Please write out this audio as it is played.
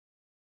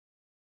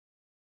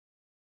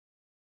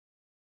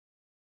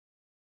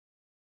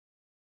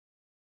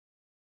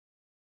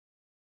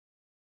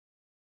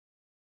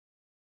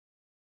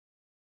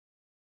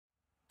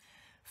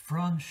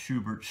Franz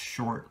Schubert's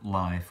short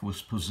life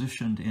was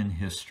positioned in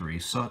history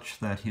such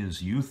that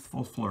his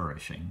youthful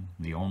flourishing,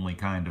 the only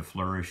kind of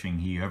flourishing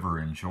he ever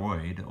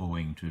enjoyed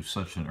owing to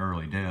such an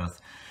early death,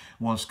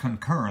 was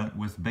concurrent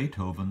with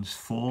Beethoven's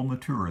full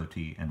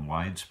maturity and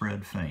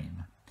widespread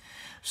fame.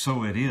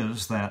 So it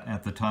is that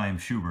at the time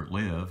Schubert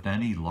lived,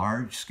 any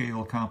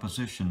large-scale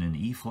composition in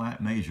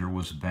E-flat major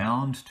was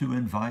bound to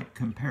invite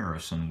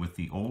comparison with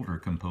the older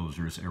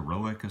composer's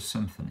Eroica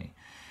Symphony.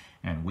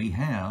 And we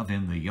have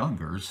in the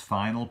younger's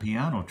final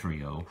piano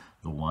trio,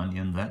 the one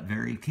in that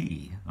very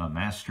key, a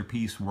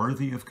masterpiece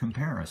worthy of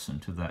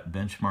comparison to that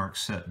benchmark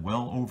set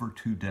well over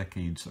 2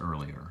 decades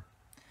earlier.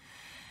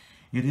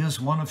 It is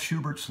one of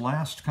Schubert's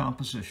last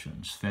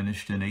compositions,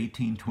 finished in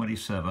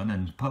 1827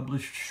 and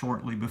published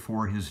shortly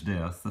before his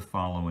death the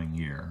following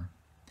year.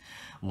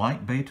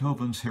 Like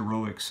Beethoven's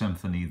Heroic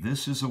Symphony,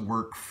 this is a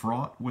work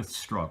fraught with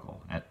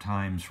struggle, at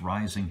times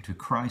rising to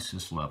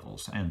crisis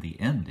levels, and the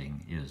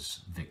ending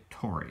is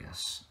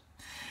victorious.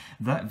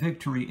 That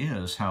victory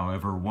is,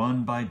 however,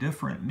 won by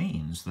different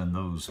means than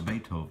those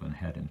Beethoven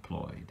had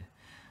employed.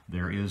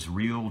 There is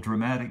real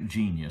dramatic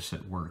genius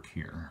at work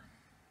here.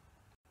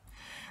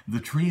 The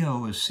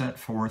trio is set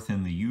forth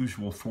in the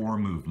usual 4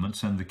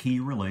 movements, and the key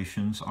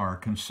relations are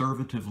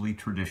conservatively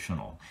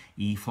traditional.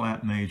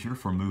 E-flat major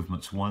for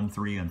movements 1,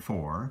 3, and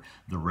 4,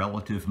 the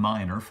relative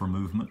minor for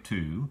movement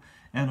 2,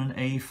 and an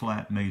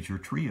A-flat major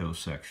trio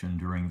section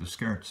during the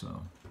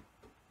Scherzo.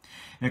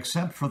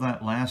 Except for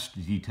that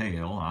last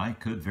detail, I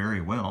could very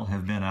well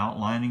have been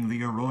outlining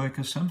the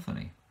Eroica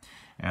Symphony.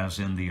 As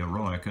in the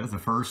Eroica, the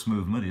first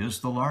movement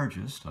is the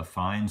largest, a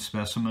fine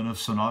specimen of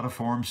sonata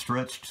form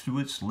stretched to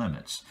its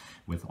limits,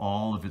 with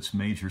all of its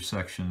major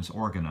sections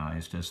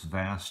organized as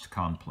vast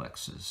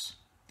complexes.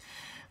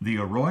 The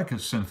Eroica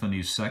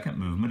Symphony's second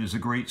movement is a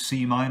great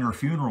C minor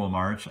funeral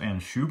march,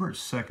 and Schubert's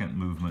second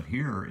movement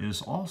here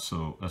is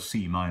also a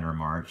C minor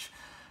march,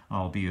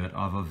 albeit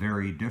of a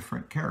very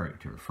different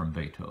character from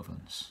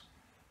Beethoven's.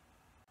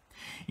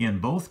 In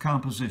both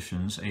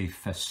compositions, a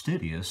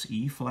fastidious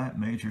E-flat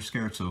major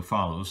scherzo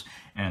follows,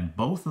 and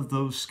both of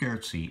those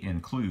scherzi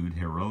include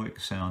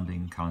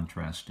heroic-sounding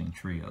contrasting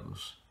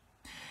trios.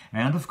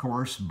 And of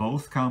course,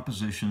 both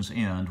compositions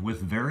end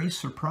with very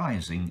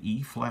surprising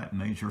E-flat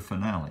major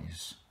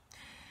finales.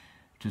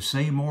 To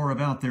say more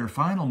about their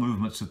final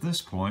movements at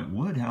this point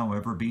would,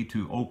 however, be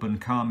to open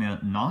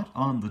comment not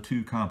on the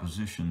 2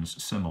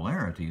 compositions'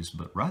 similarities,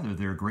 but rather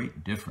their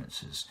great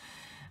differences.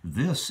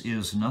 This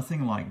is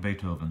nothing like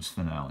Beethoven's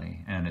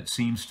finale, and it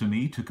seems to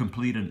me to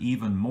complete an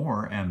even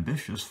more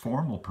ambitious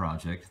formal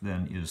project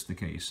than is the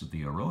case of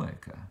the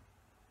Eroica.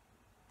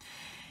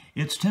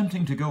 It's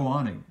tempting to go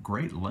on at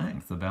great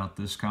length about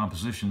this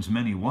composition's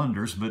many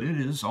wonders, but it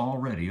is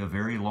already a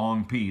very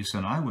long piece,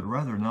 and I would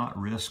rather not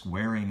risk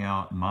wearing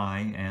out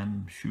my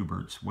and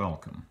Schubert's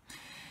welcome.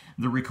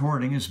 The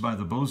recording is by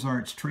the Beaux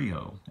Arts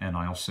Trio, and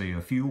I'll say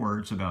a few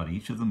words about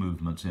each of the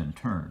movements in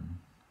turn.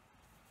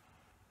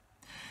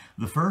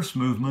 The first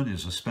movement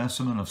is a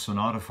specimen of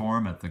sonata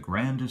form at the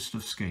grandest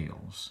of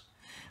scales.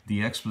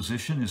 The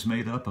exposition is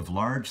made up of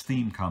large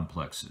theme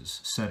complexes,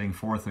 setting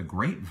forth a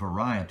great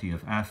variety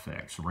of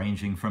affects,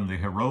 ranging from the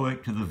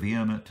heroic to the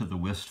vehement to the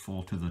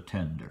wistful to the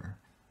tender.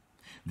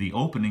 The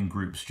opening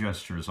group's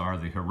gestures are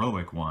the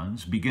heroic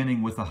ones,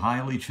 beginning with a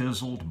highly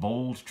chiseled,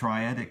 bold,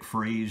 triadic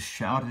phrase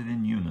shouted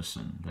in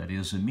unison that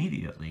is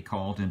immediately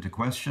called into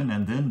question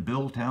and then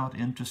built out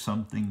into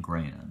something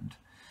grand.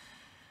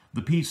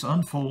 The piece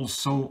unfolds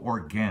so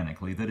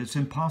organically that it's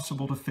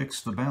impossible to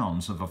fix the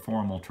bounds of a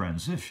formal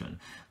transition.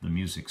 The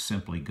music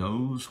simply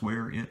goes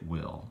where it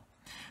will.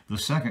 The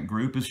second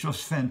group is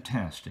just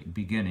fantastic,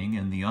 beginning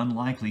in the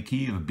unlikely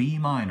key of B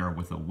minor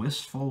with a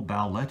wistful,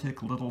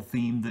 balletic little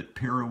theme that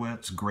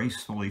pirouettes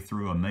gracefully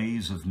through a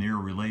maze of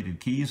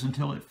near-related keys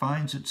until it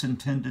finds its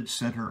intended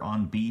center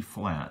on B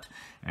flat,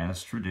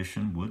 as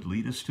tradition would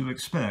lead us to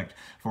expect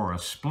for a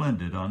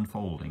splendid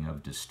unfolding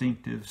of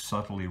distinctive,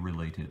 subtly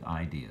related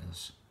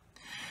ideas.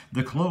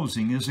 The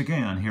closing is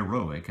again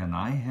heroic, and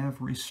I have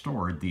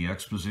restored the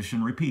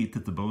exposition repeat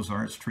that the Beaux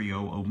Arts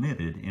Trio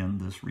omitted in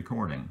this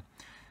recording.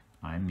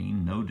 I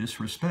mean no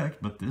disrespect,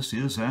 but this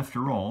is,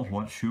 after all,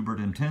 what Schubert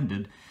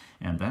intended,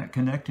 and that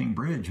connecting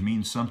bridge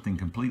means something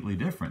completely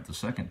different the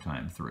second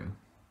time through.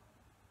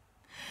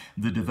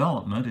 The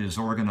development is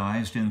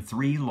organized in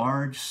 3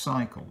 large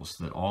cycles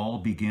that all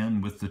begin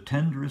with the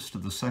tenderest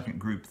of the second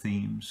group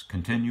themes,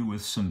 continue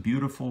with some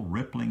beautiful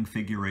rippling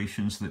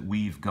figurations that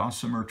weave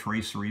gossamer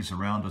traceries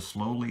around a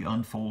slowly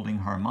unfolding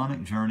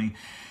harmonic journey,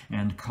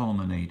 and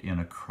culminate in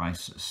a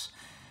crisis.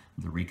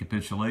 The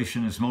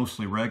recapitulation is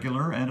mostly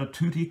regular, and a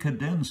tutti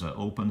cadenza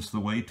opens the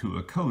way to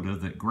a coda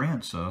that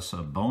grants us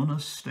a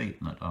bonus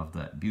statement of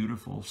that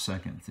beautiful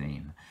second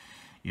theme.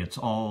 It's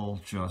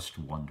all just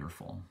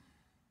wonderful.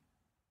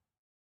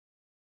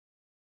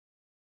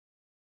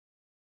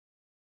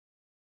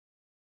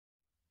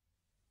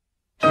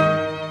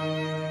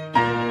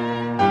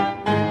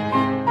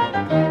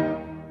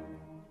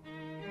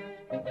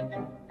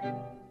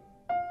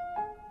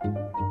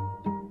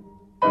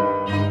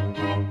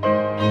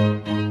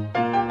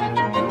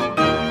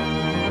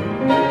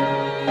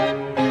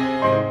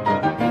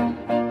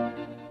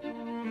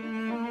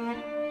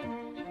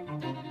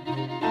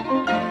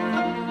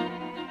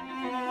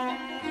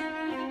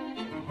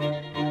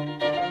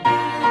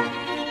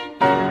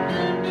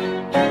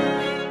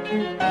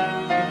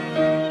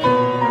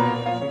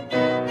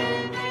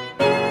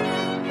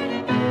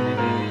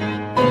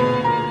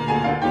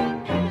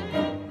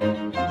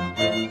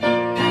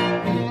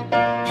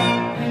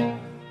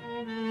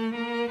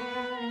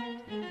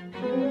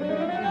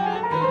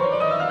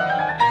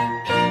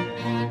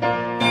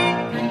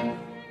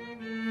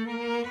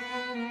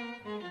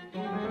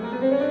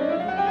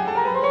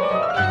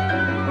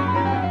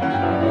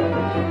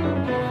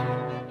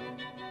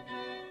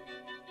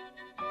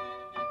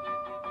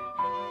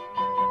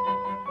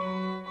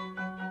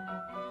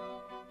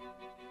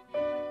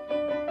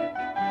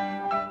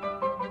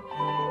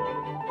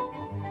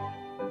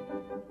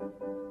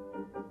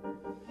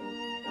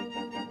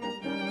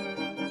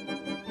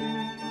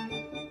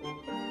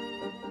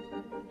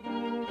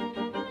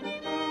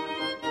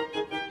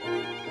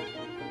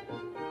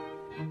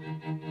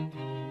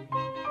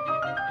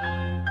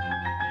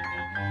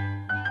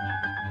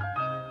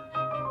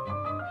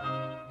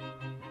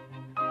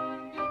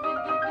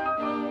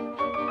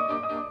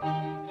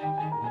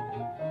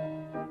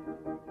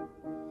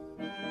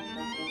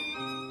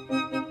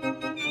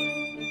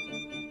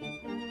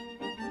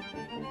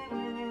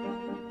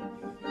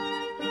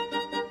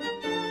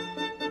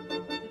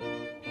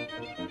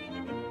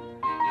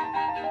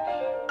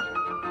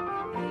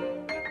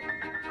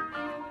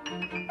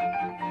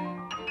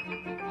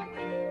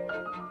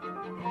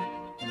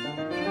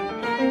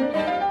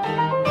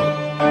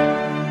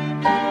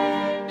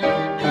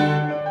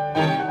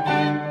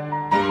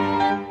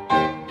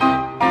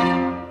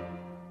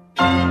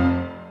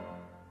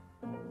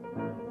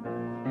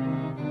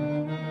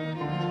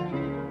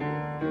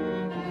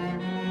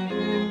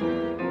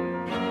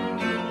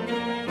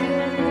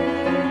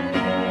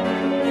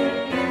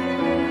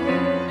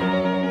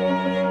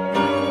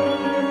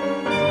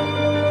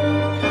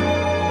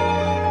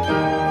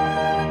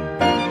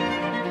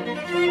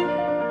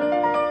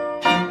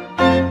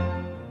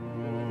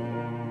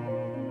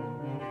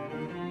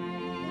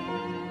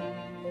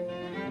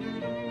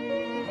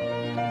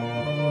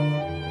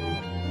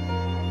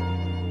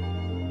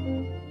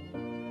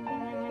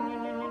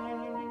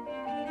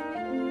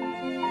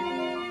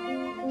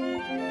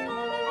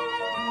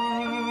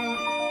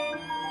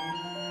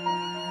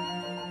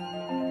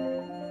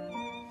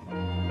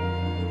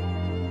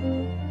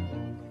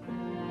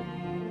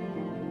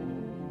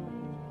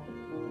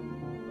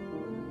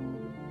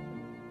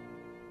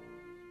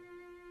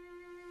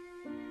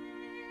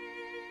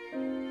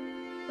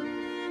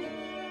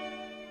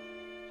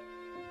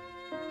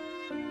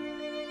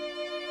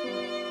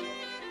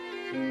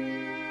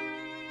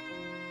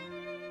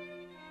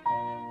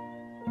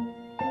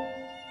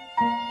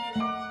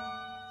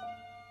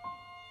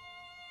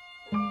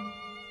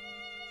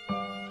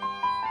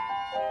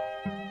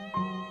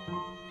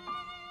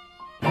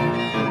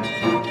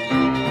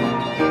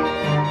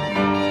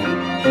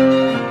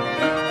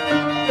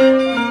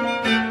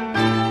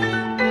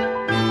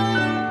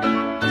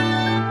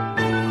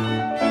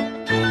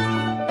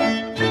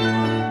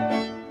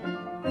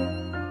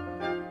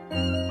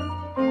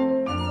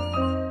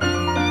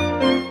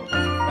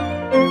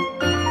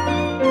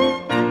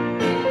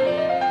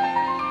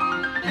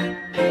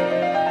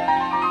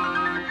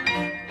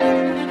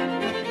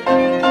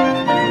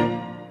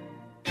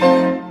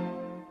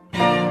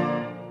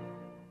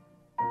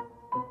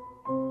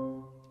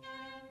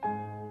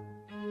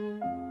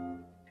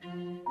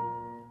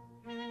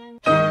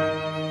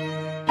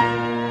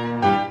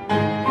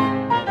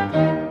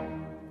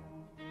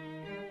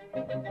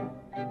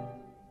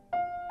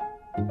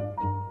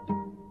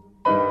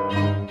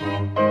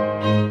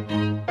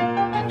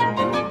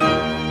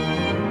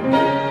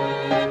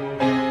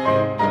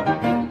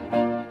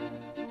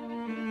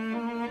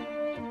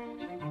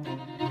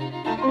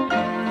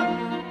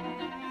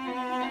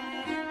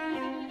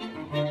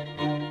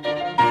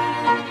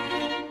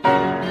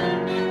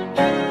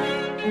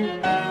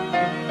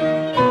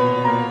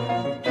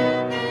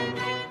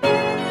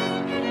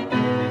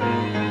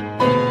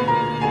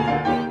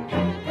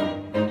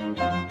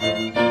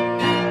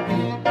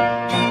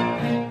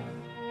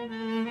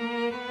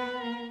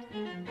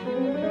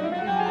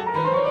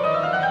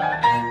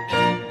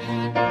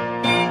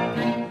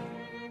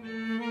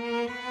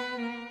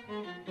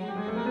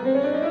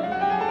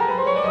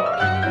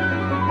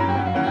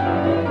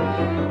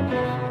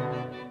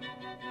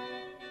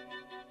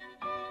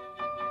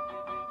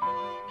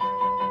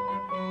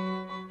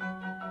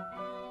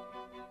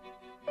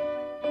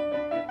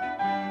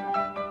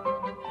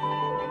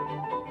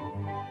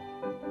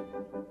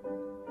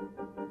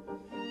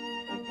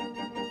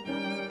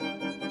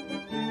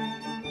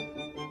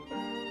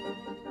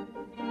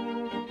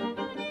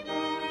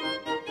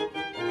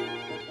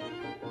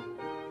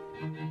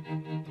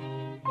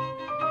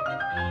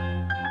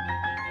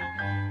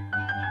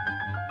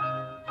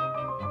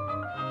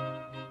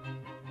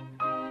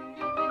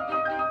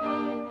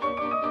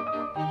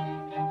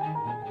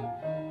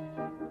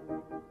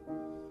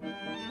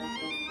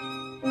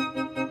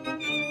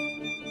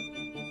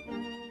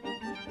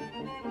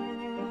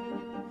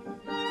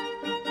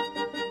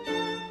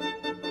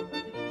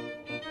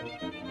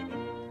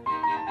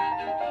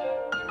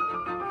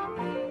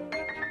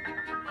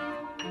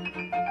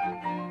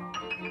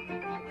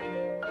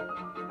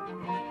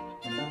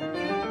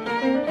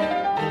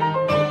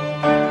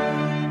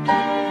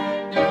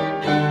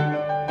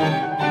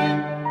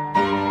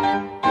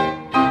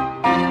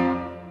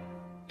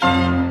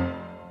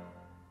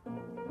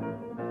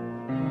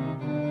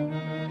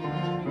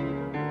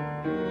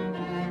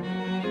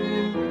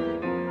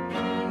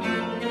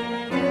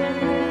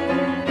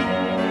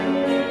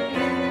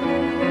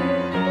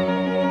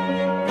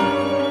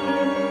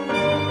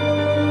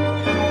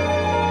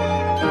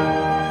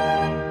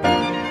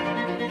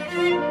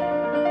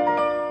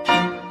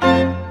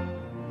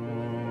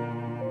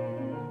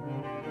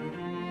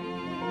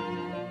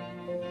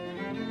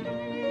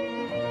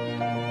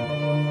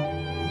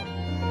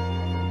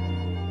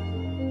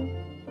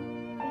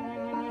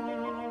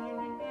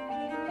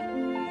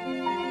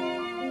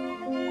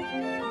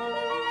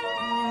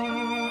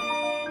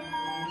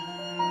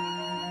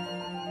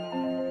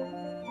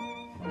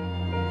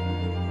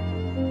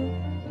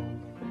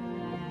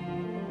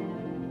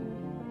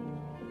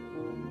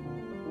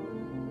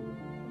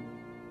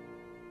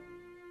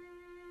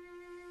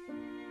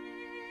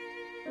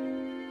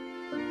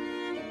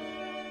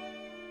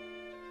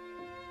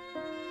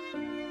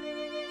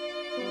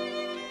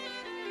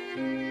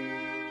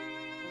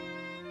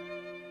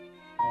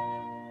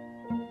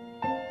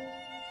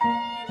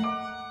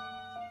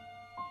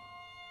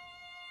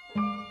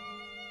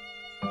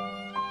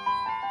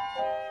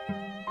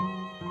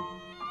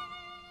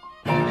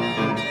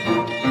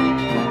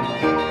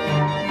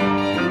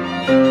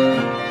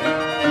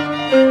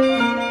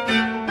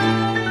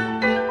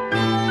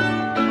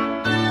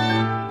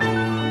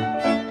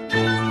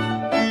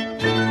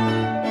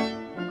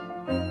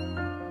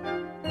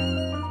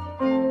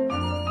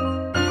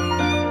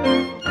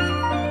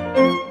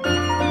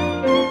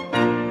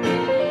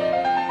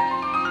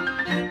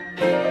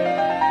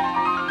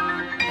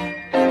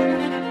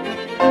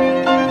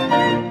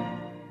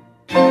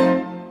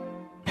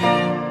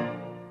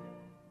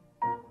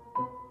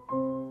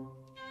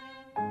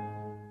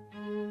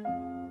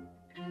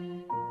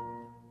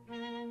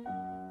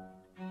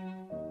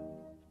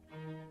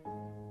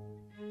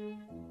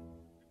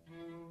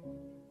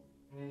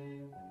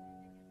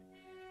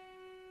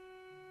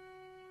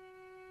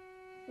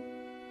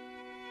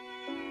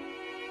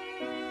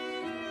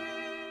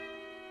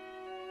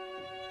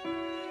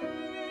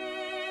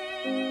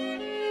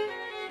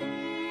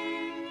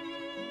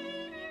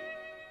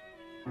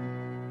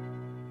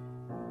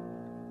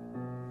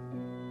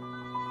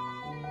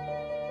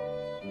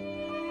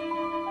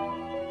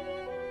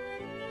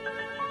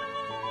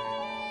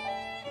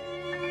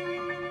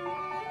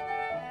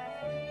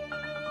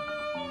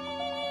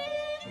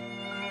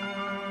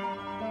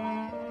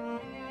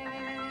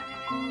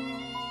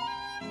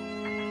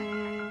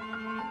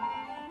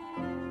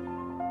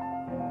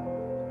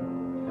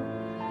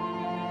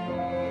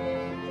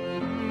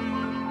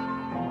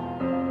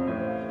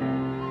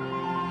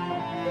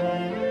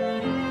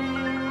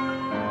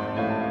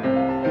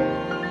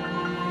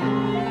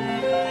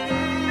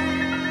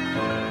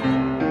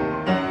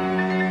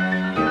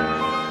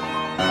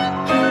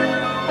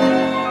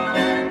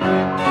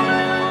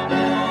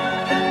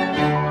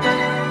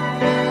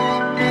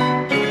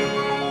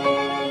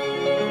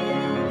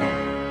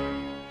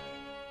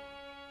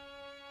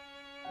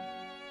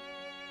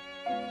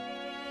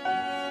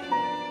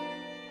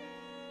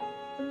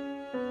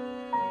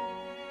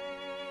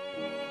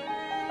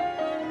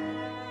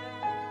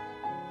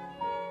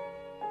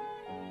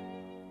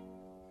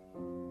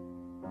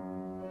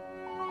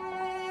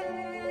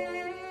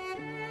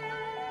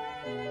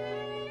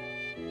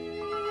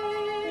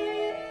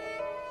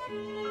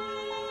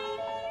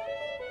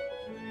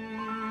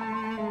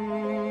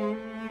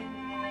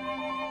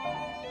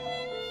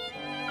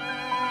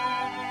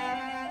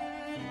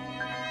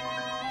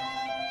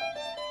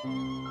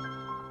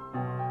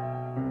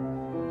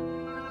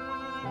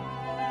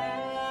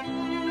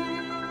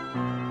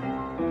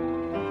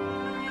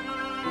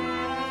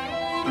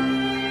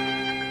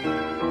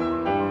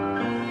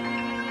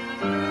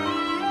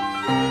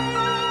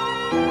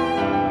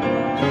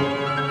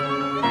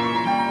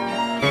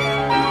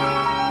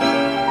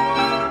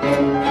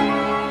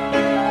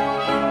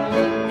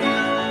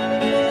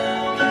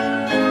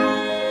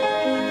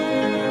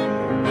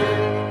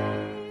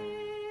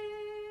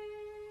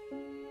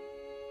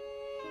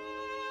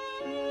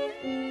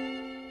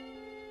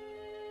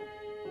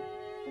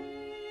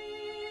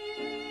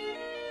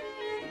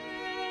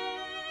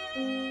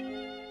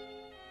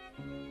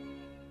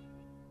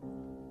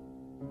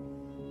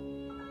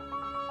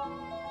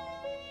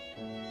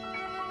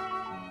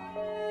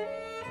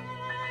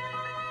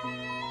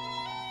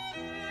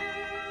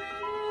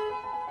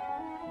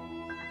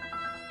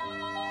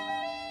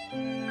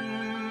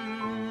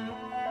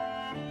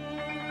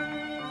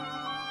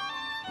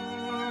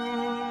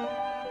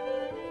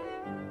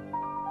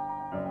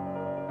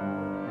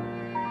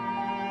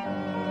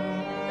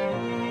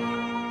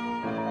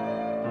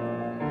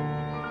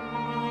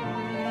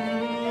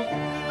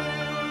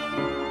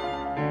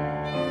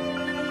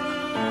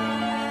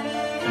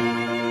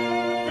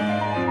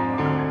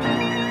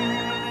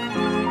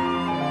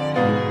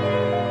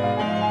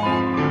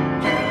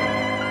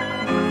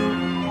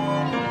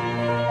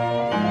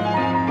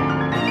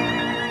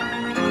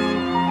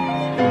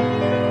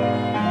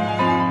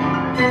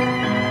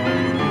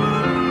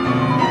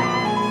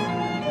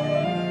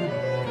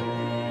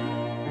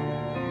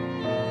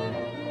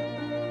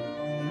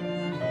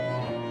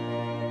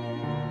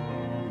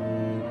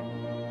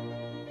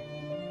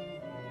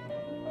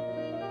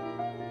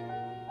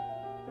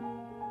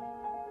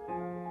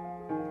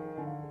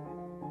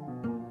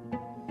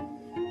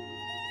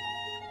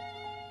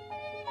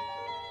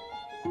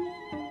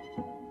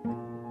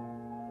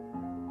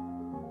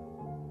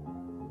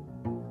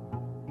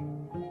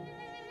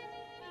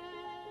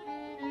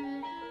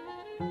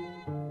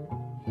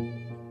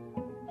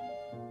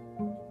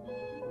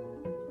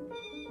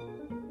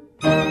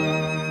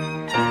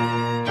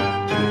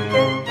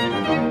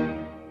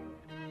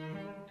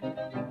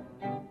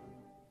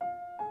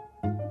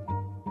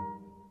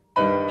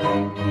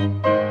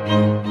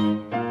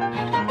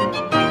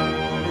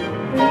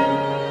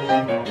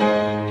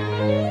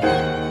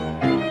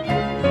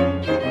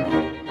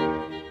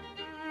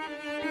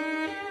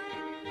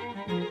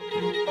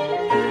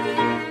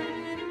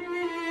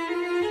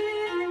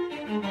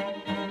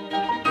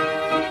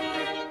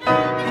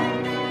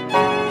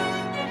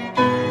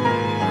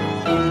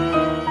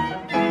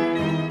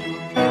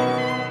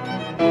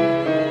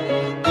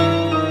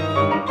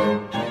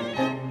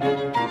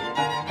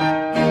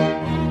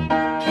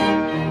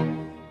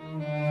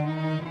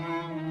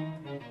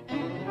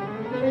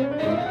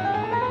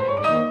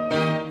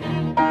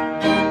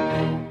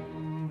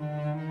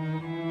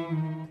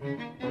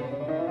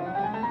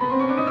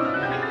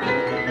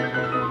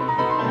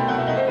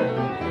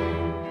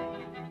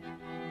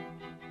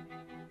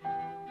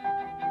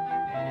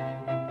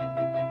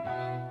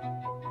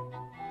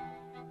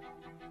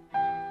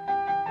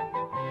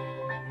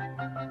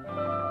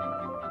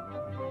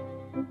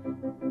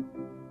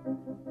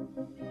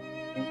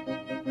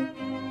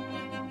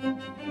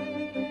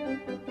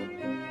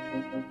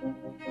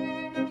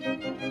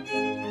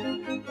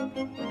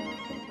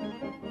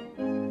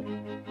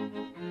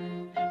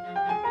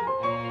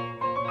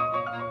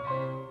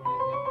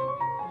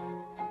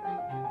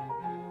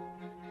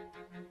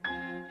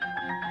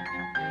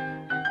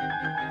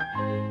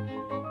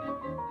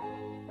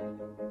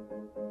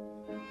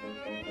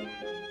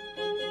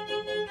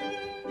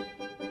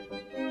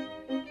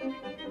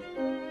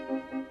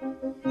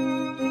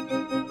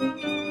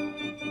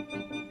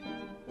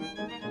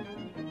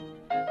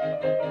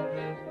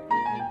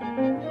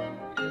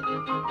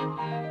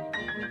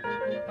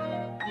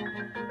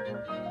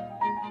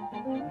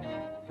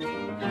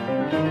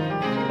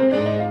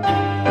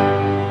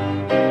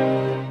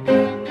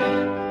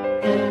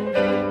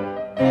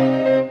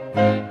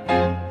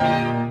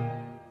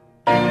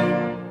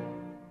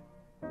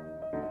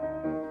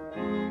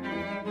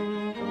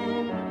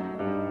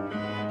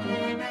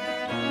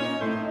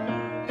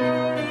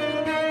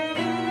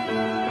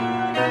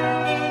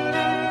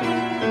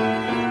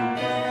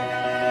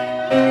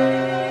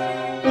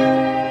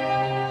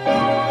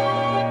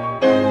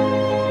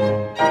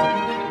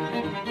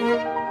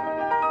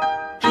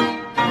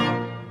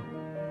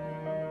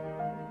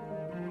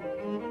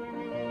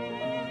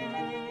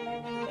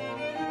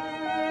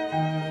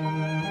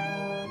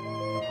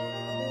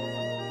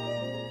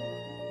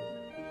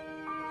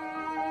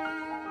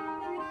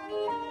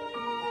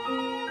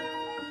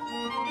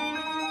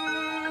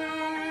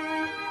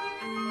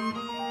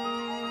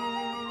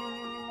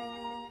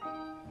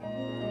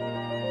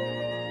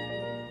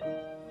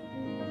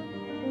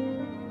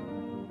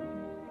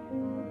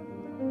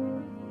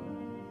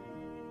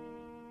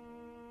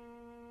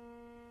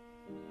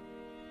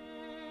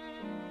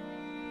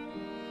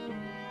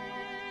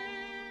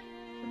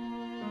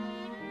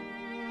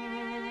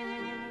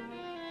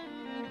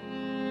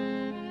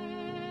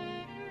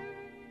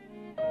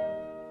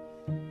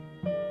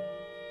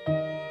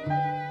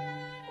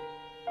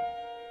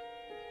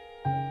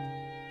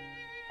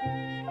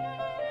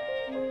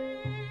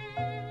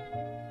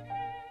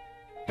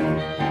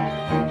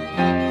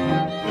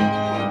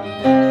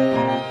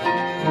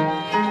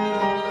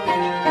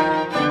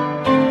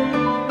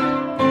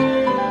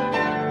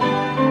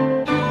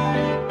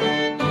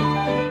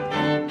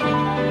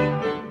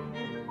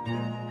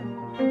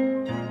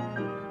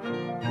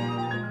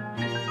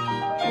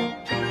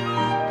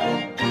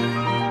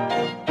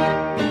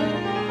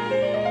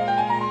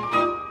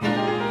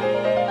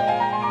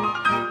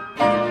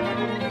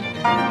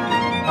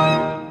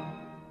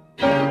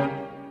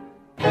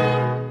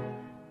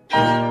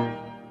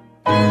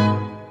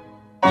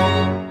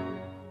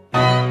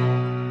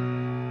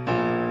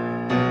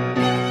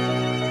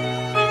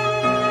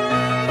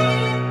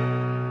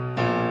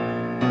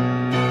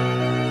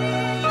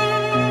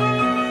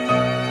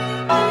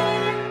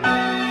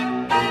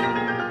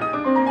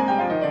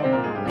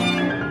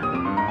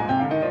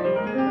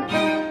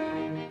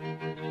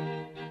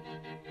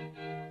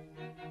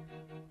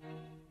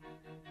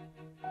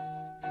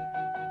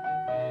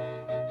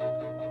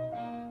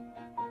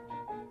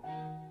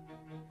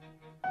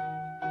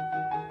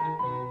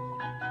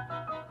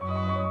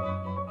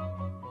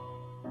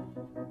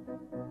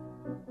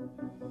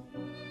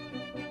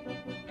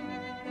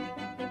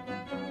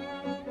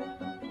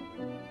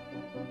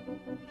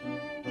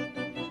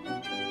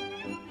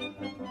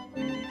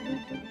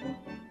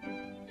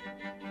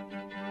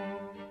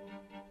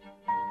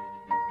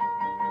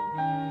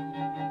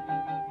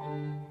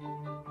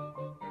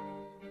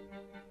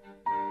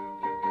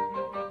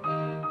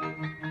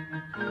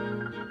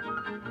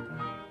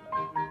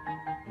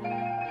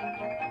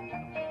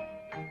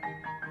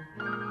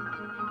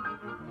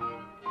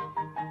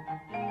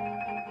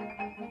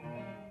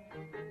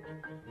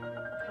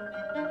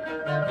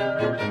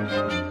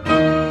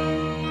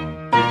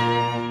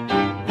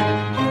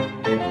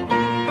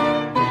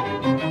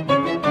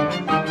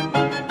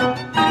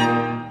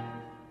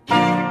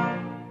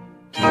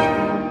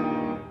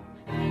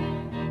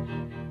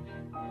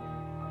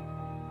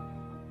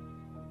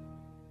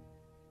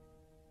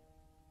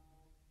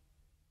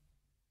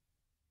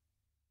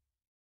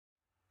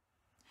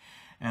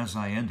 As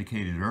I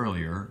indicated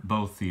earlier,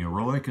 both the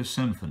Eroica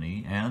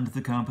Symphony and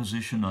the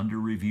composition under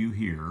review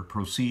here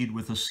proceed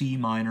with a C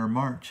minor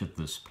march at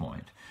this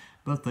point,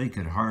 but they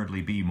could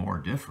hardly be more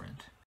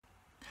different.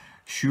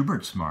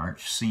 Schubert's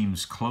march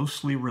seems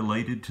closely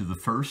related to the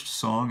first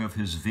song of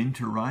his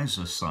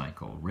Winterreise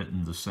cycle,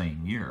 written the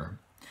same year.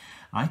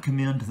 I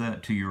commend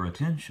that to your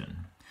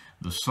attention.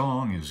 The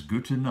song is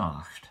Gute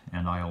Nacht,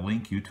 and I'll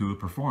link you to a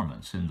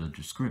performance in the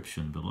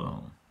description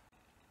below.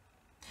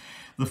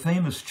 The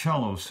famous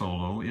cello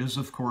solo is,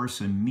 of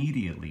course,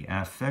 immediately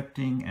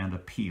affecting and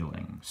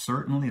appealing,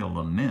 certainly a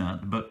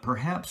lament, but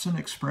perhaps an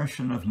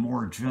expression of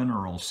more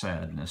general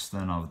sadness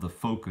than of the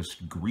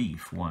focused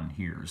grief one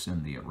hears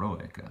in the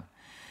Eroica.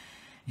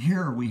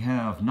 Here we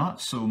have not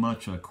so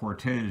much a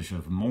cortege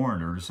of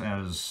mourners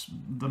as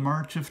the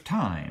march of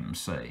time,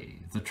 say,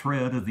 the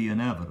tread of the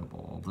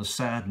inevitable, the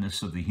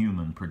sadness of the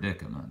human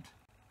predicament.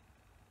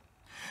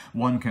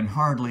 One can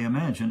hardly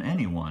imagine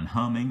anyone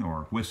humming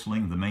or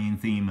whistling the main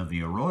theme of the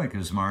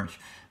Eroica's march,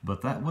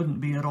 but that wouldn't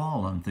be at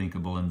all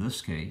unthinkable in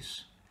this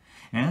case.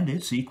 And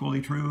it's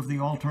equally true of the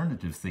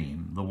alternative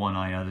theme, the one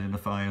I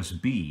identify as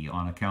B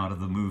on account of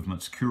the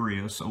movement's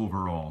curious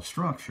overall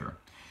structure.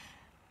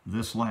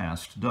 This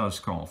last does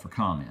call for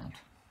comment.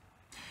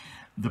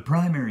 The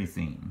primary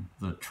theme,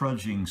 the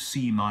trudging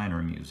C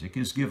minor music,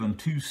 is given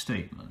two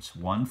statements,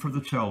 one for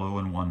the cello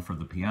and one for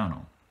the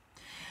piano.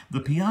 The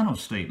piano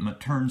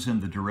statement turns in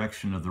the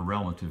direction of the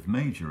relative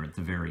major at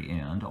the very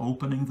end,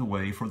 opening the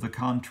way for the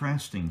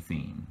contrasting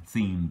theme,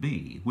 theme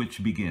B,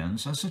 which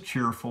begins as a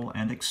cheerful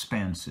and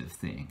expansive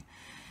thing.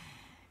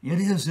 It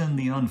is in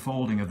the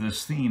unfolding of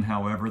this theme,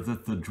 however,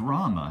 that the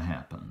drama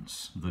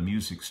happens, the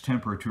music's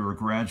temperature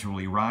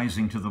gradually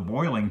rising to the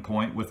boiling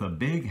point with a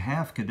big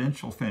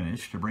half-cadential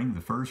finish to bring the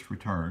first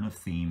return of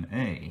theme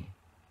A.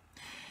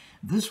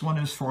 This one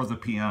is for the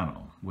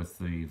piano, with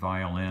the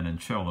violin and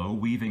cello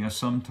weaving a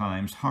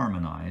sometimes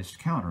harmonized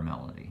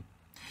countermelody.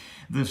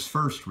 This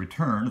first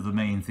return of the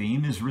main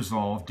theme is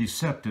resolved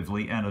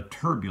deceptively, and a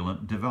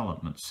turbulent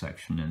development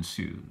section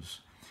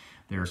ensues.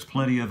 There's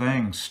plenty of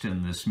angst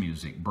in this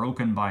music,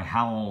 broken by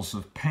howls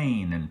of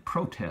pain and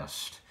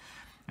protest.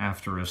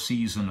 After a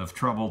season of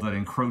trouble that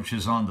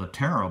encroaches on the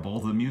terrible,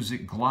 the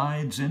music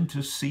glides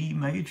into C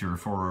major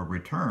for a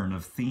return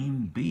of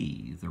theme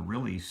B, the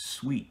really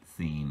sweet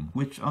theme,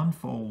 which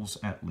unfolds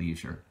at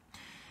leisure.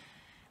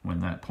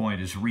 When that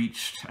point is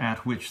reached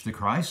at which the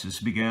crisis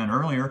began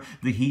earlier,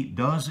 the heat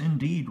does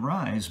indeed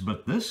rise,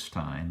 but this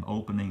time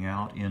opening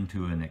out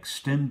into an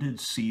extended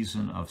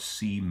season of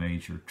C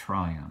major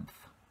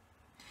triumph.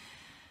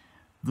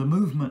 The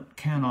movement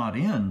cannot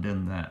end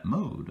in that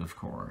mode, of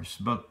course,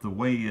 but the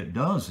way it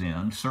does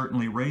end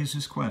certainly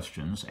raises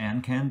questions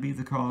and can be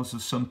the cause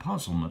of some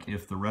puzzlement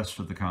if the rest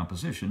of the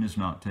composition is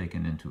not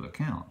taken into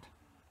account.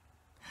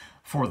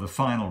 For the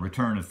final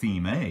return of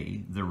theme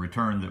A, the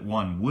return that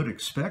one would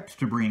expect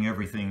to bring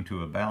everything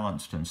to a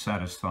balanced and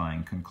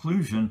satisfying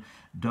conclusion,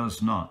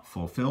 does not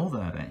fulfill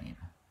that aim.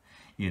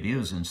 It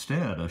is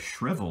instead a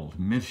shriveled,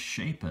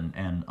 misshapen,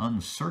 and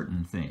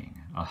uncertain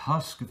thing, a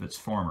husk of its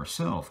former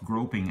self,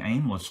 groping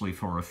aimlessly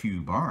for a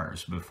few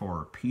bars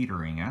before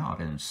petering out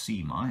in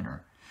C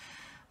minor.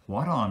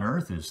 What on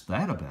earth is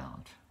that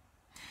about?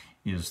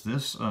 Is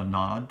this a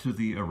nod to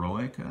the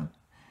Eroica?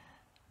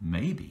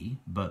 Maybe,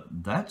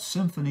 but that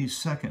symphony's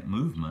second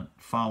movement,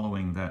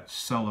 following that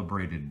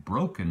celebrated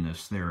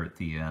brokenness there at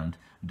the end,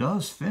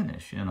 does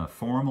finish in a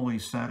formally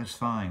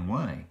satisfying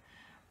way.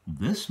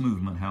 This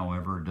movement,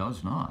 however,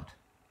 does not.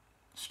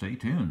 Stay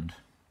tuned.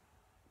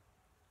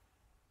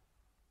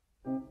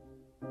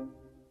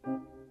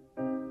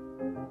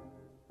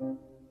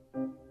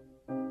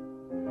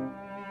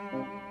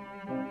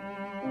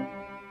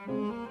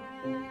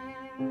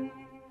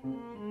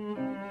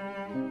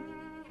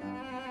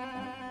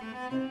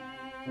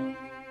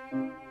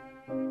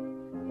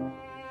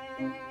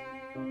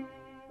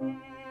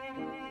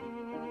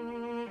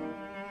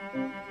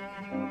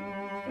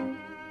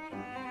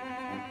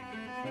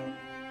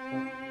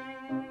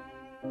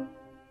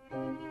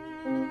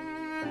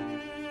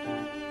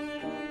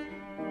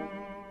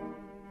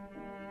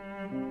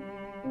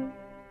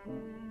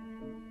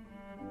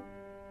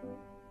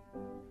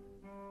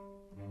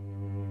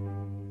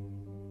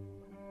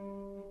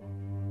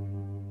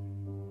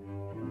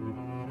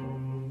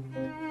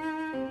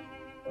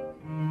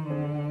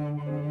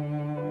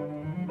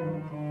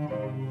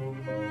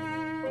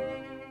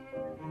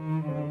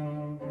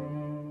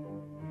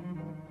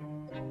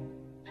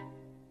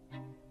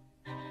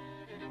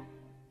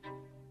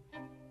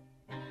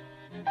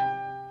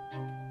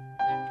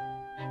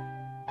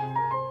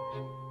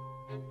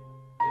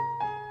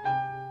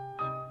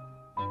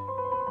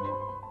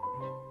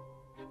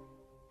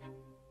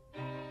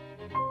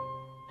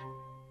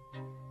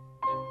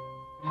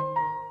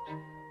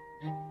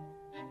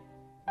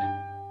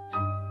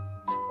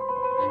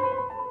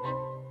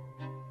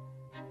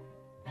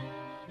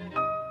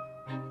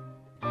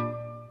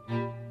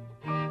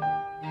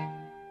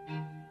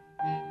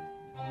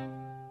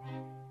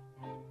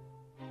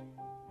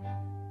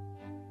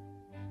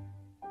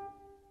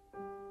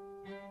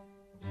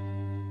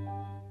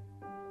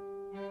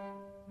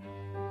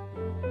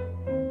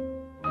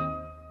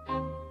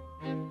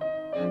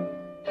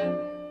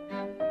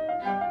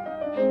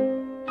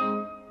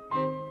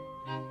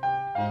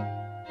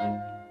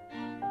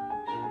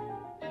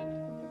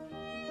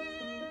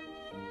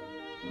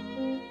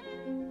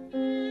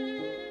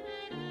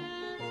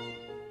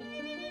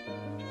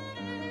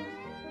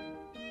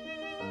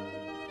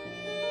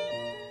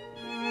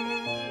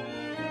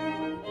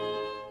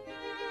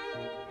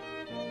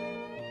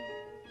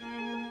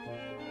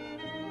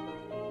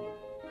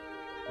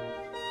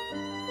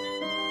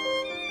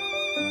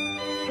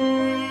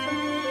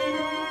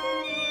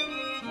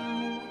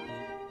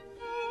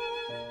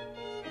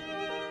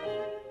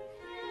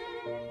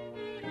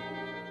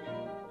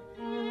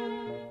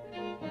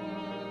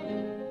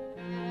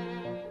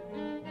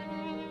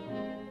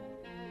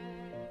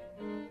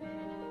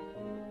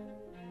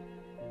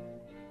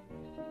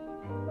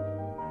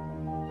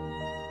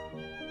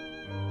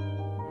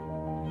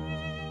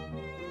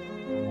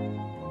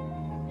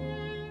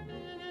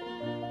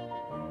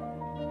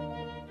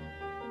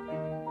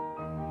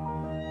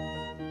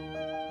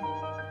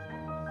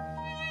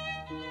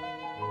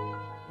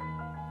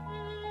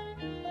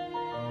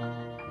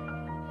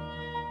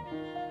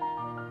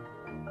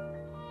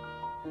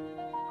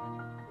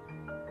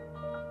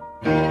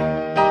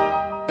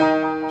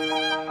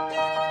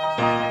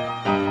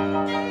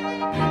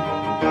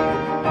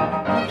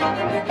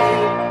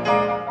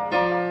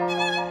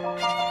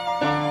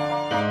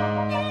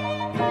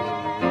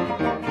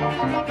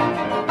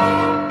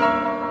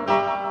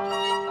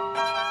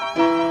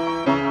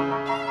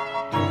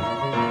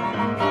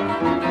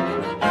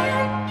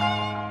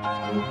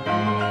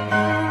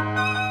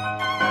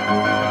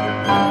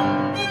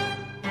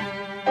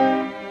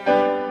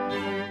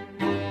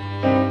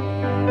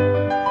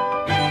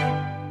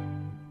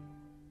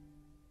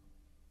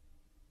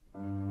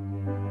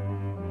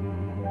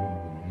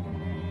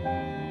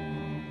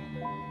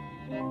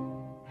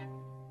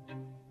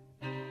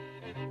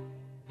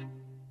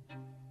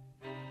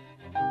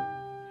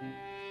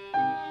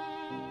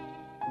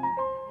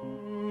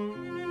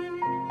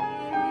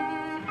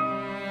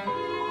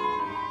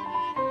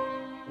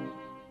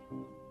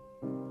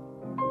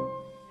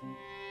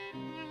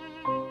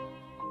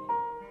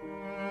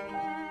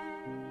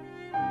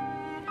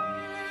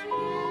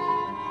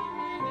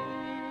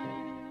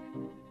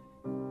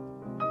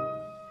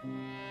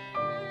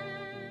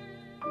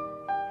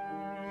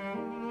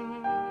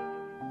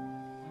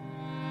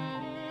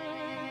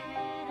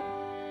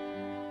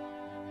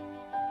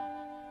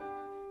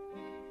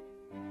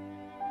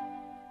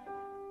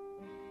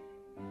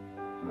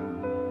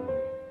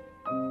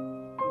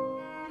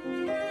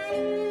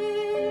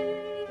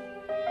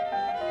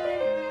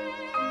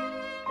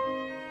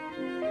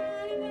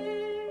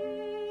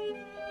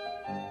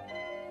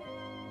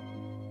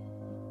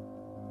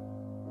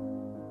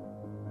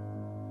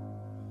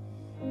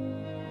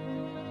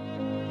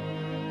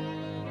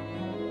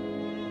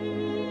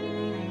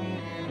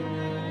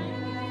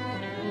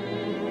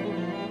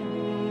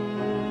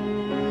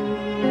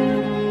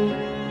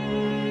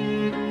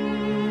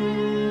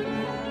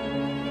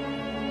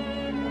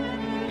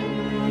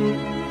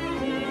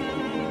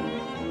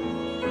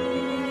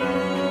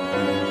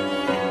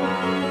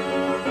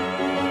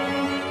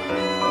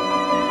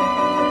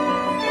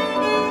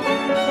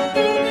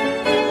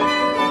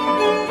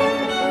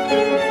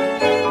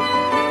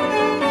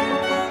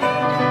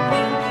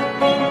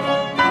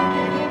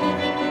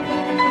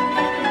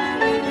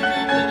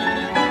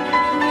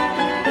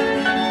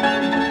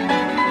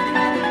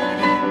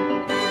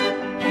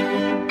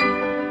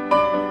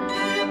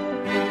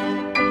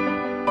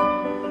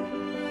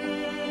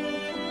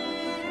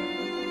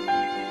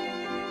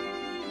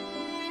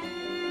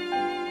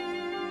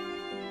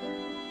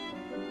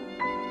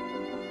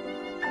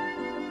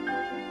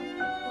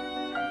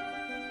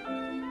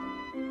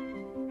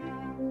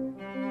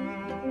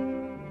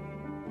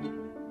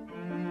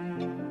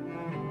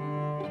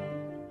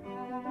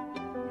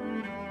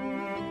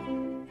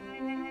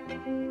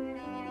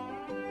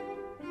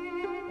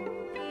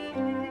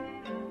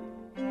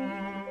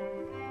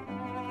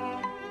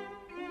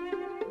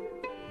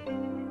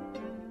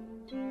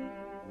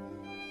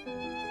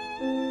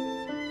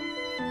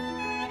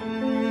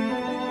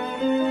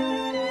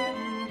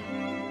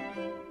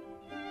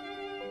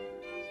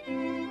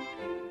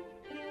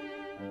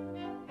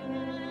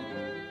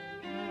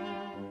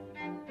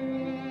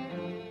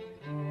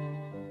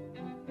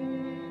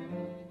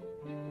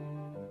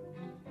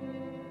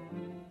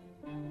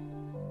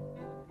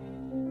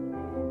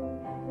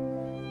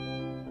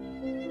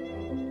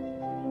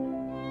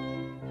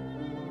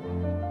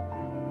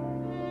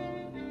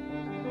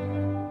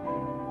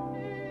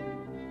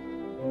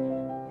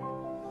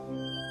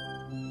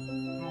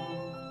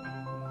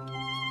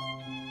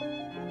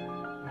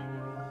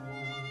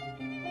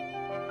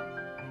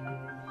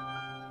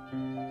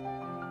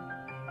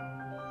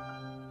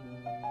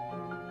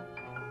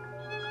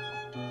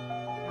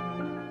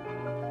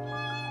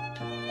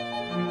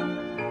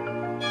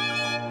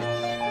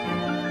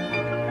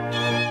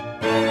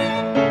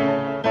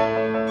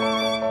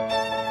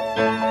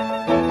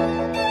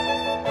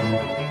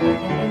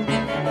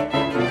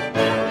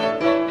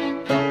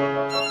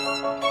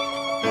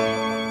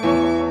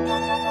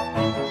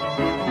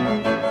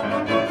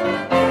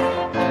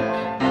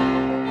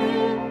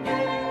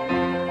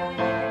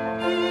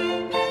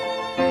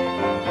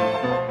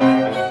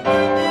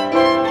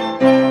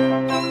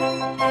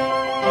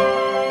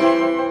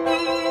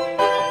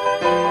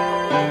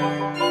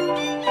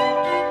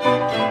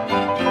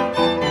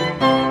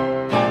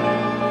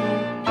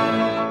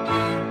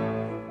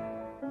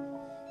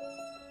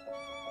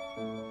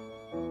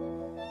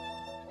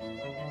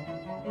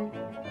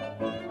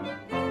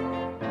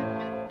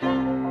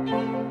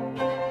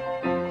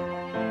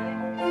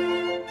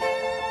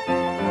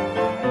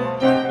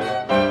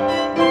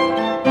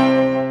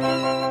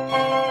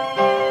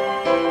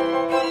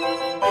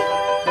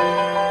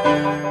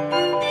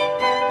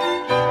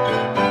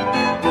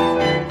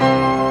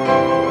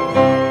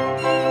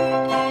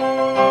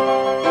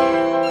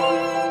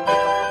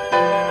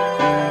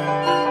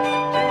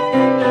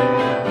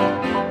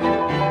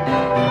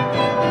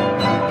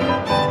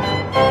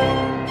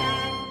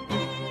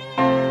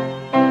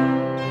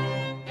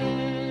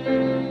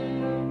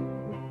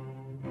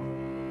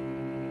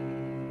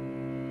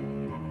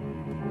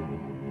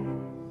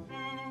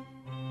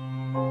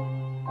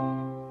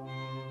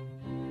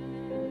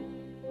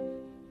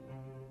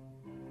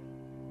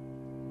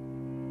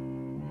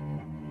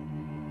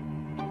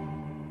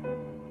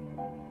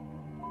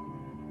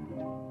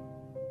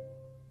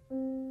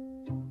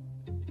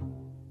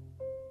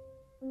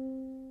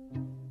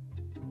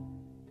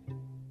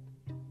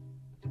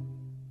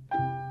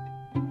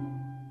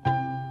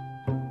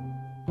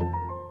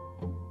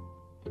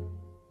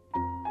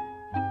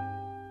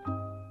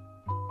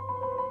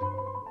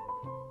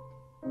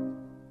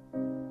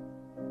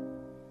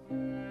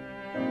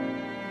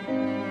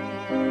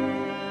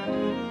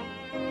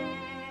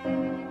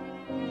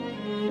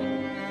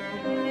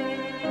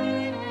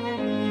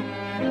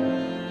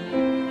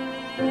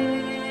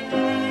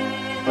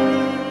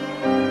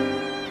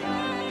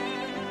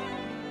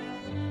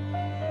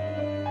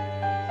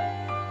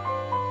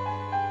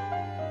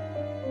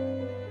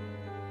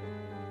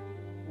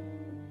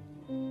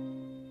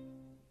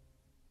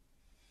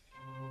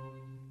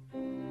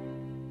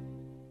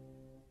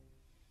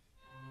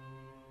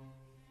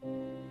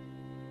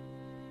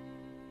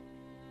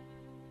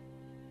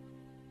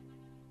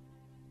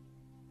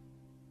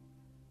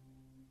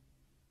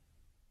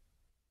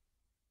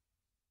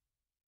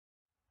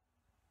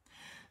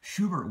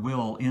 Schubert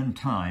will, in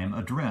time,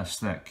 address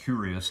that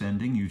curious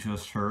ending you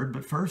just heard,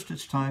 but first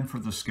it's time for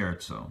the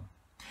Scherzo.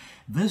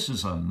 This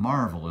is a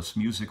marvelous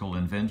musical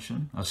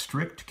invention, a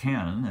strict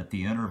canon at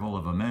the interval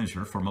of a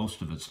measure for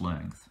most of its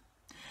length.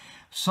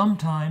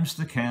 Sometimes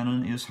the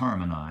canon is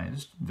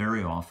harmonized,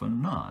 very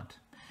often not.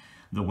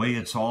 The way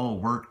it's all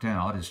worked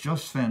out is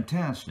just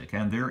fantastic,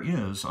 and there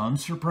is,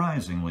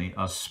 unsurprisingly,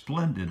 a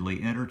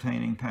splendidly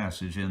entertaining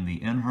passage in the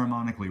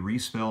inharmonically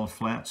respelled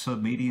flat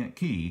submediate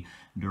key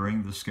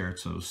during the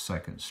Scherzo's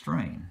second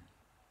strain.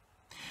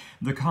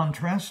 The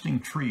contrasting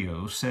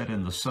trio set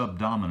in the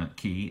subdominant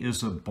key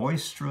is a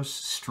boisterous,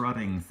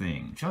 strutting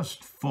thing,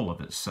 just full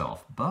of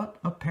itself, but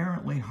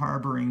apparently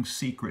harboring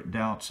secret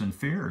doubts and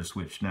fears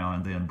which now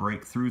and then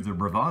break through the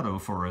bravado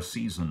for a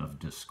season of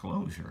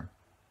disclosure.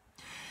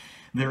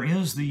 There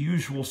is the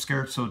usual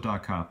Scherzo da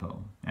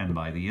capo, and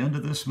by the end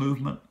of this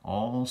movement,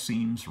 all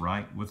seems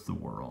right with the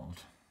world.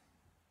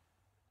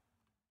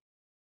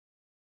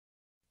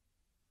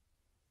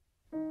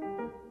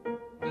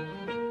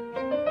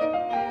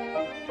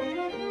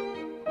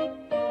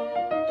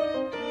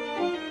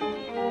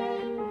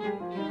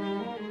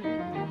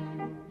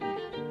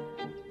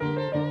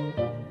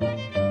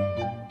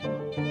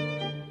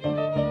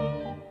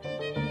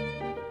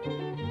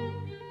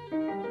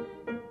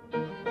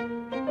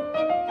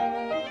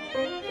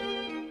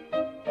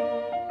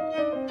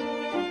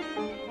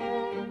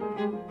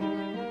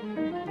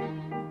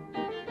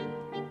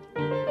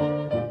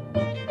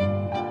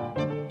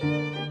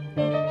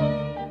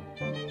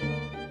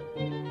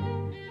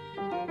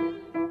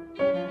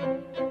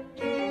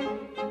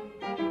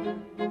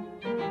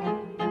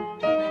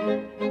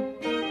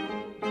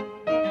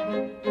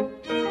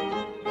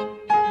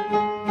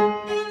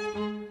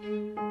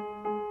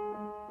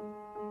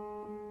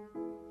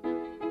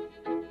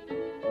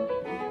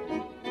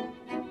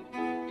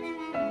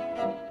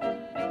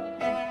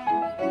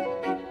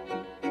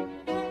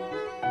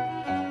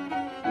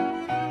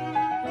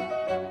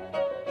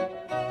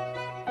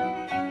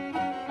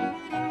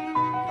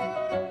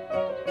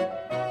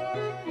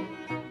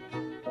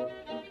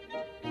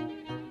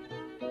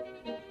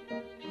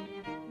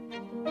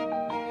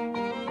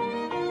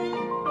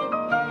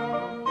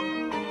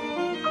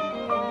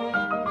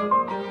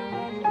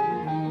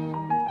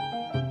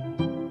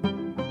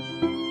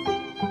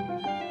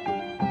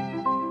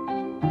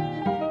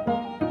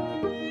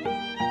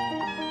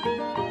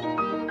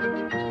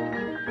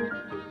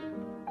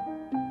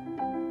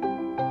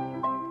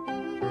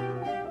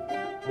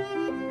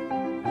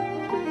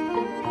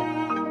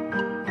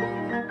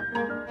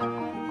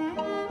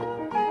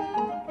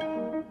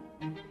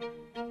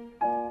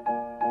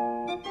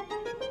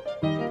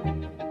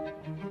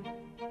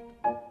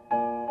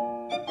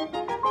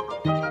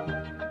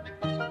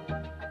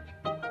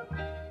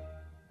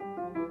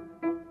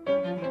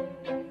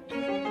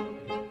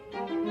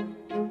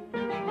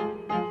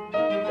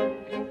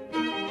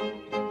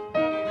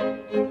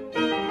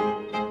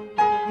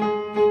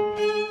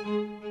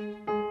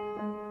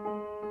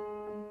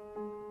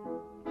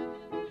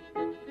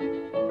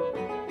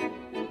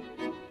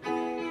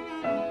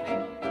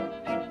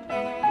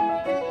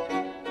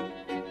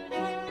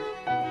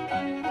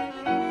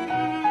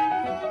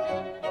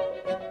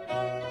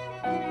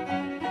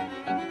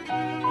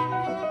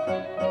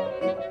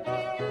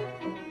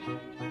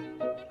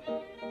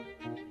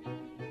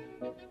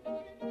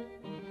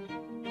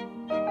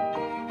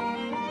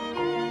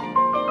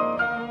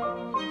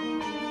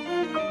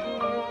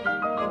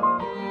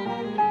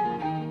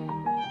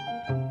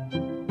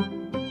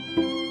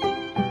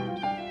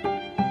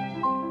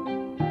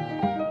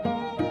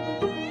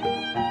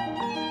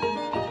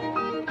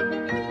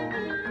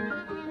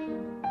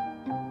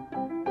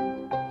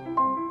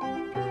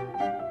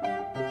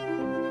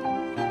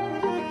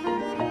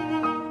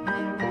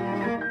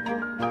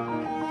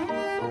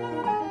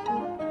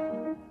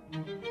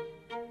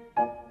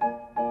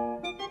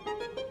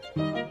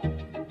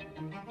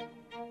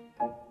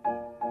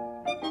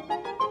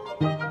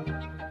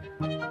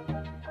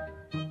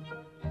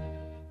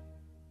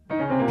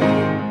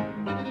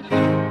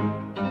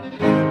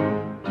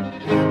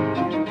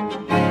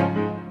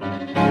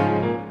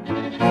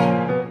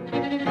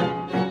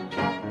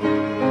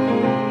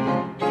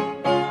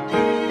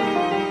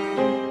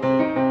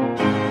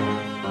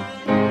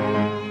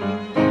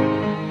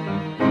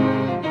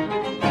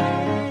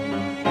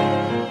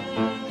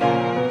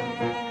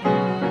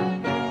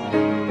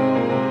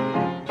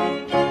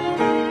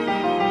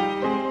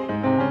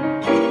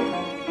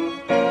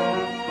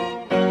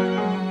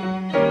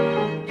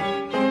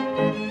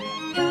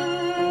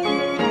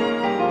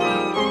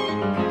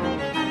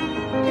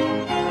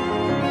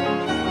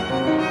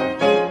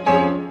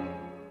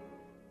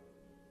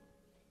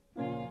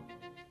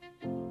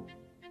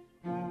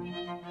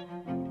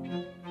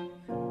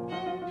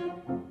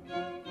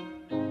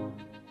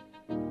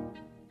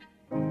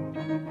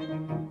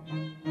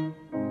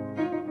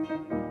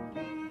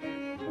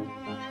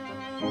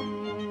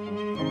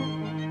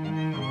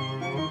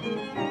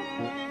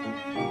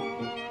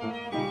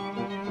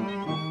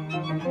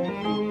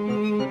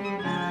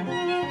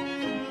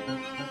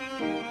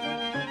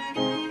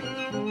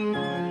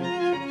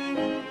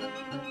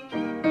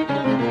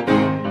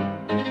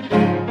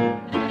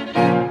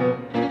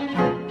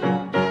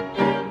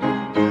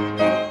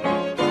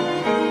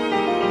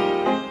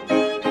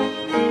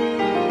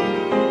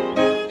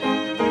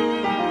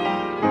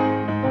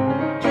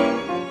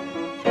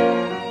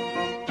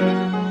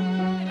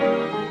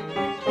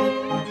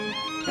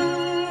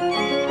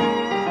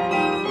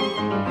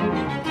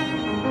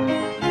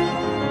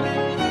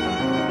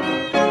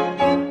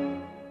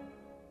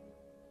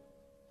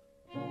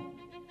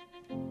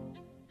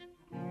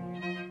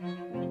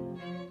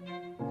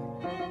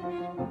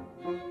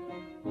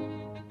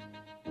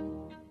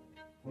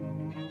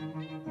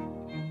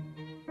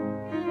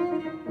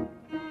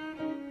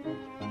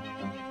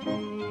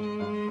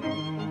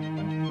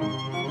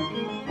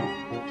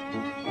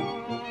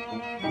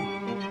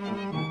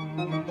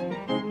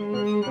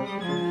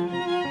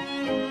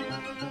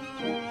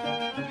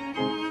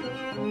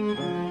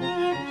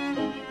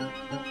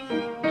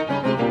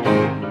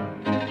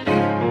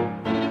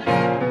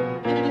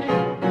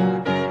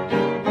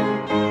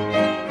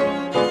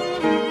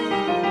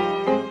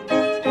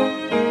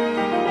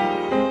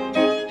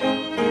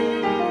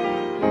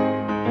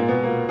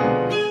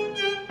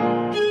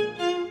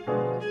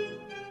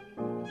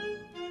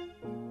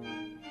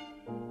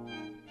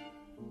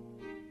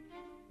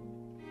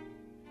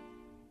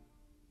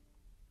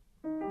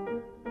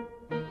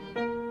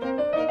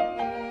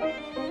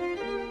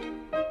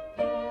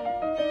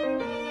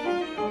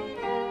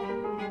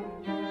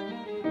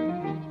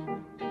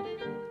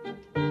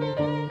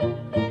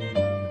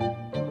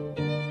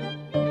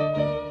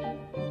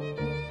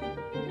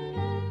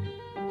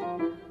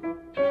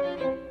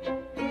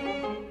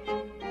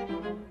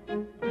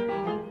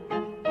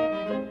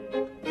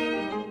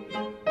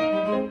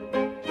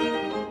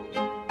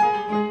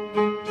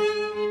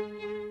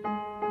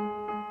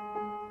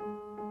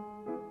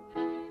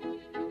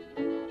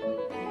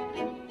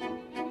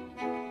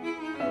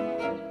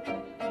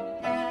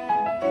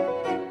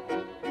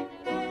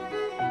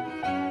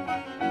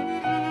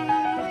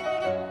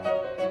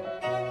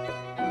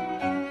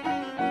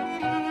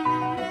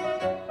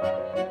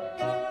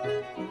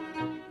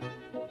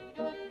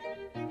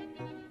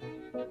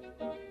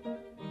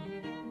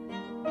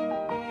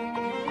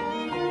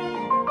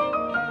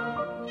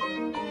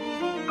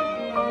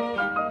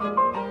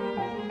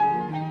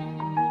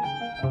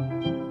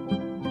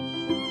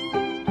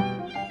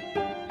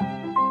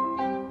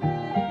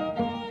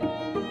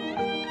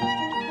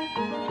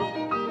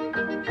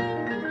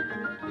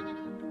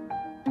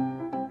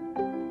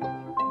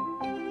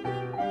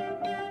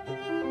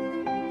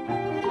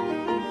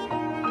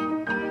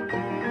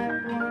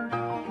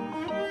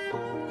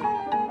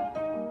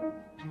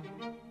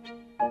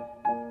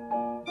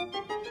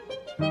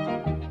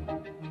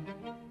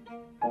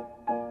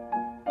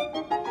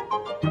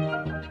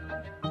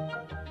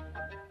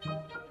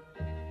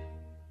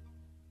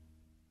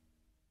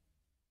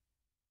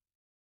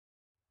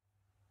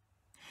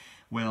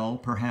 Well,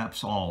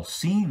 perhaps all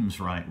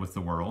seems right with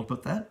the world,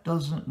 but that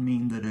doesn't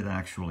mean that it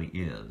actually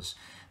is.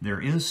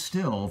 There is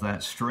still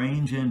that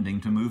strange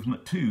ending to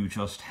Movement 2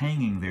 just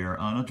hanging there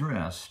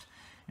unaddressed,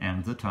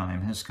 and the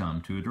time has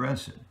come to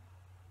address it.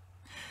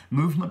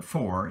 Movement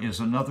 4 is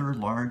another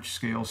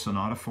large-scale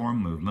sonata form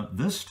movement,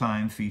 this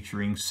time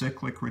featuring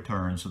cyclic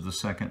returns of the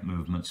second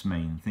movement's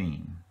main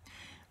theme.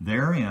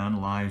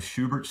 Therein lies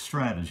Schubert's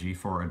strategy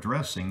for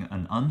addressing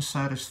an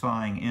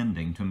unsatisfying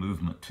ending to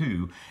Movement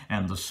 2,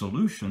 and the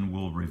solution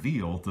will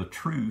reveal the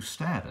true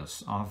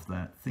status of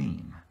that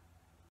theme.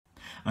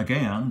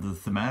 Again, the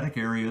thematic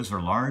areas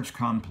are large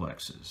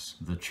complexes.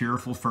 The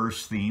cheerful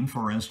first theme,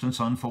 for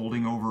instance,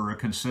 unfolding over a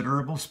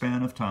considerable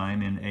span of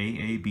time in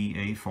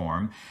AABA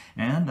form,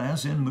 and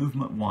as in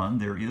Movement 1,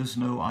 there is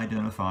no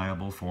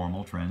identifiable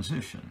formal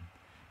transition.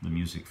 The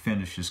music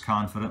finishes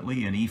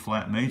confidently in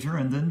E-flat major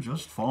and then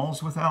just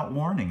falls without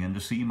warning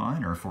into C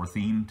minor for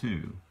theme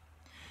 2.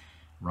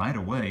 Right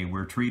away,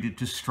 we're treated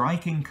to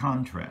striking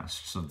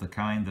contrasts of the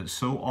kind that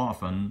so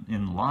often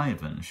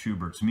enliven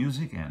Schubert's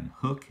music and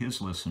hook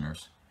his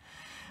listeners.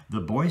 The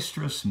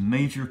boisterous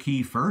major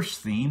key first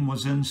theme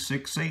was in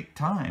 6/8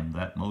 time,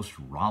 that most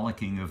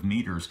rollicking of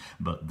meters,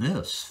 but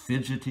this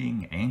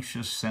fidgeting,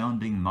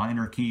 anxious-sounding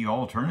minor key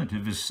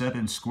alternative is set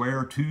in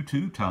square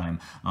 2/2 time,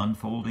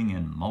 unfolding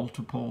in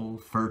multiple,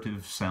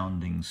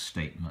 furtive-sounding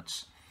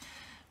statements.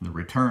 The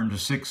return to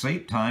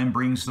 6/8 time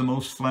brings the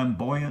most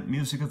flamboyant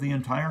music of the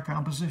entire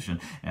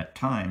composition, at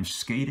times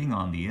skating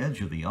on the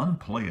edge of the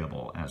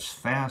unplayable as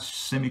fast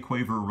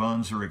semiquaver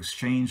runs are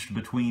exchanged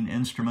between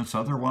instruments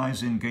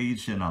otherwise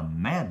engaged in a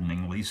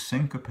maddeningly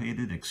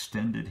syncopated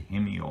extended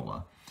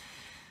hemiola.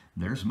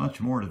 There's much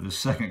more to this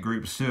second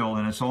group still,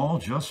 and it's all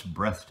just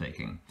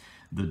breathtaking.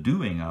 The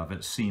doing of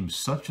it seems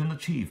such an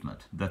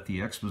achievement that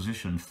the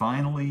exposition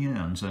finally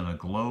ends in a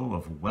glow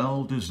of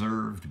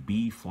well-deserved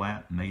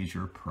B-flat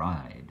major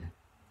pride.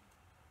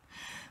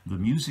 The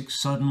music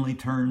suddenly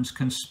turns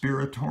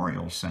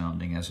conspiratorial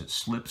sounding as it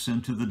slips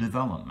into the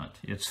development,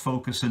 its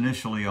focus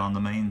initially on the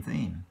main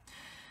theme.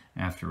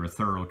 After a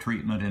thorough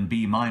treatment in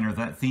B minor,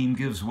 that theme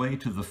gives way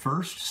to the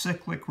first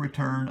cyclic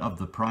return of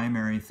the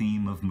primary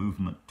theme of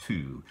Movement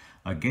 2,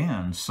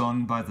 again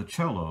sung by the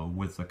cello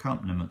with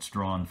accompaniments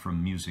drawn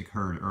from music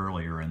heard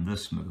earlier in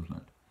this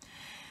movement.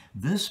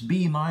 This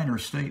B minor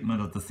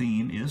statement of the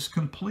theme is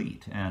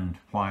complete, and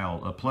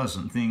while a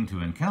pleasant thing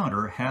to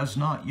encounter, has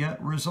not yet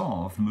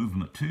resolved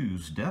Movement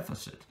 2's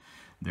deficit.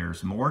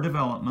 There's more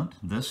development,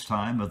 this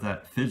time of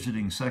that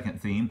fidgeting second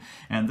theme,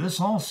 and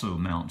this also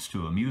mounts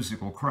to a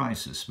musical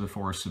crisis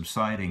before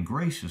subsiding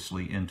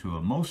graciously into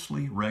a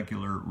mostly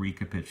regular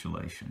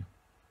recapitulation.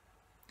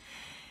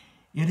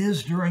 It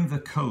is during the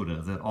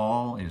coda that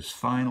all is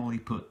finally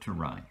put to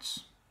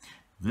rights.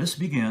 This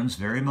begins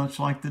very much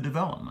like the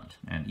development,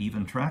 and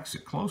even tracks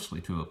it closely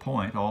to a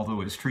point,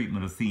 although its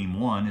treatment of theme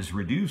 1 is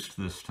reduced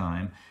this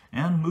time,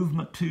 and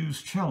Movement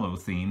 2's cello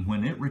theme,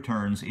 when it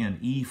returns in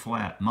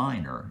E-flat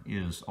minor,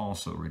 is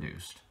also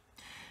reduced.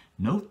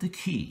 Note the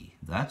key,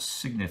 that's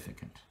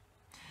significant.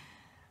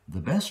 The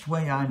best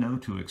way I know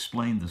to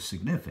explain the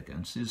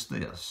significance is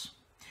this.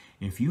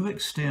 If you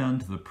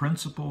extend the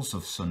principles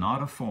of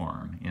sonata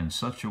form in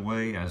such a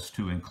way as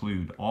to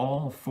include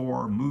all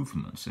 4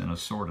 movements in a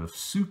sort of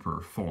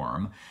super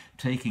form,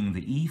 taking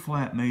the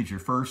E-flat major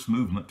first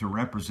movement to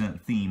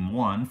represent theme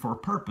 1 for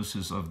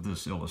purposes of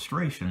this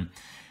illustration,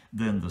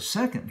 then the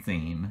second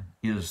theme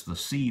is the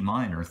C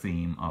minor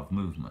theme of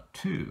Movement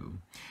 2.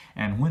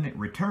 And when it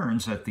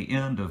returns at the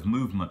end of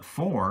Movement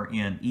 4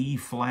 in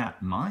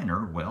E-flat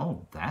minor,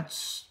 well,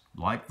 that's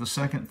like the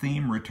second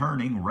theme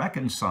returning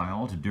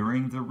reconciled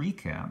during the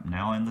recap,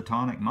 now in the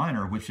tonic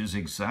minor, which is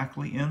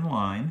exactly in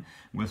line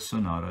with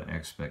sonata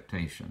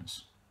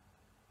expectations.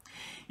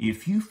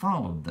 If you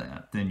followed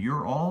that, then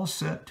you're all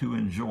set to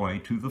enjoy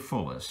to the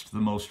fullest the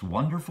most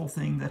wonderful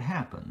thing that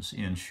happens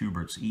in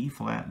Schubert's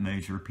E-flat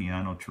major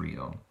piano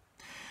trio.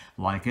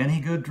 Like any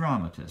good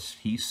dramatist,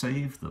 he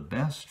saved the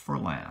best for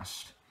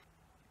last.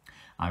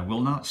 I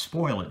will not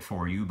spoil it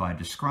for you by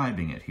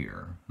describing it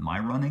here. My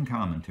running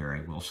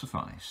commentary will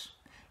suffice.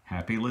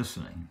 Happy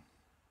listening.